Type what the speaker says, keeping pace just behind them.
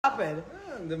happened?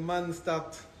 And the man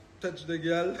start touch the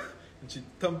girl and she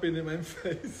thumping him in my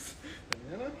face. And,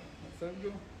 you know, that's how it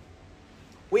go.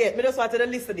 Wait, me just wanted to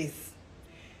listen to this.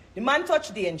 The man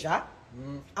touched Danger.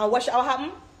 And what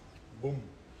happened? Boom.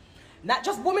 Not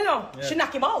just boom, you know. Yeah. She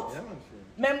knocked him out. Yeah, man.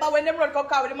 Remember when them run come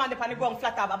car with the man upon the ground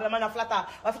flatter, but the man a flatter.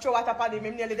 If you throw water upon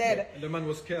him, nearly dead. And the man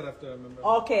was scared after, I remember.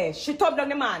 Okay, she thumped down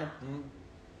the man.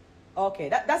 Okay,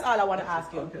 that's all I want to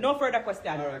ask you. Okay. No further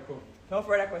question. Alright, cool. No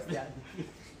further question.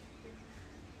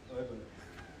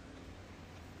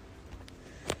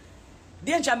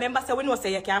 Danger member say we know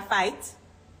say you can fight.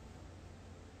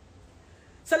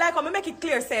 So like I'm make it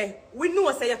clear, say we know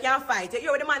say you can fight. You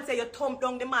hear the man say you thump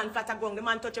down the man flat ground, the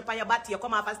man touch up on your body, you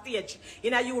come off a stage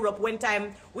in a Europe one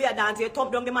time we are dancing, you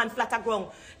thump down the man flat ground,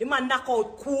 the man knock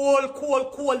out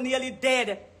cold, nearly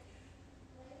dead.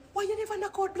 Why you never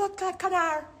knock out blood clot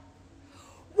Canard?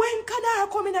 When Canard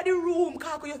come in at the room,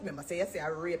 Kako, you remember say you say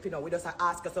a rape, you know, we just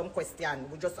ask you some question.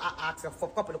 We just ask you for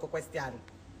a couple of questions.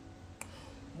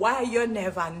 Why you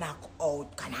never knock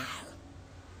out Canard?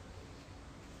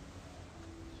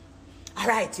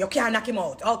 Alright, you can't knock him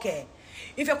out. Okay.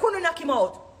 If you couldn't knock him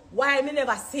out, why me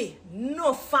never say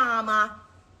no farmer,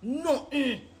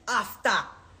 nothing after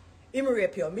him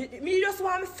rape you? Me just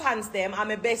want my fans them and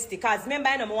my bestie. Because remember,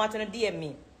 I know I want to DM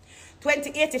me.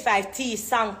 2085T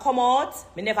song come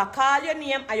out. Me never call your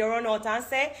name and you run out and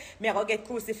say, me I go get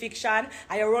crucifixion.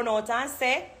 And you run out and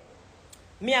say,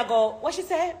 me I go, what she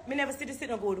say? Me never see this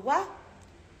no good. What?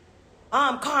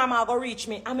 Karma go reach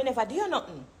me. And me never do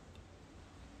nothing.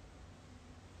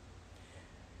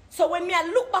 So when me I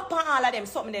look back on all of them,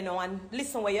 something they know and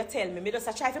listen what you tell me just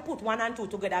I try to put 1 and 2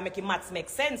 together and make it maths make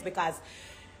sense because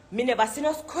me never see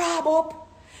no scrub up,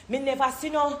 me never see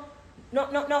no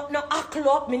hackle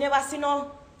up, me never see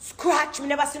no scratch, me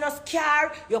never see no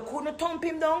scar. You couldn't thump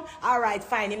him down. Alright,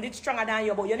 fine, him did stronger than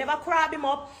you, but you never crab him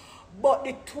up. But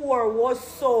the tour was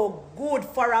so good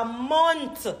for a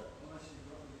month.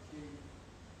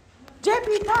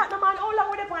 JP Tottenham man, how long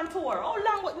were they on tour? How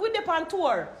long were they on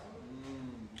tour?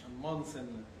 Months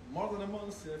and more than a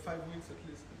month, 5 weeks at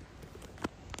least.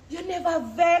 You never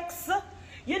vex.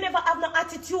 You never have no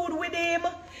attitude with him.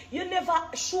 You never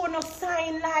show no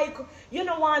sign like you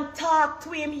don't want to talk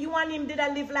to him. You and him did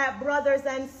live like brothers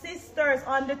and sisters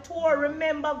on the tour.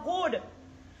 Remember good.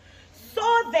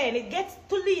 So then it gets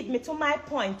to lead me to my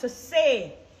point to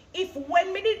say, if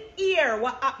when me did hear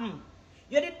what happened,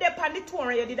 you did dip on the tour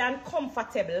and you did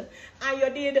uncomfortable and you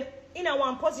did in a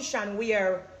one position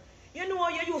where you know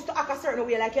you used to act a certain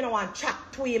way, like you don't want to chat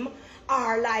to him,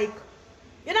 or like,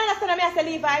 you don't understand what I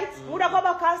say, Levite? Would I go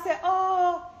back and say,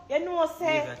 oh, you know,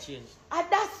 say,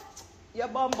 that's your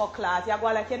bumbo class, you go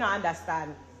like you don't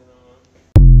understand.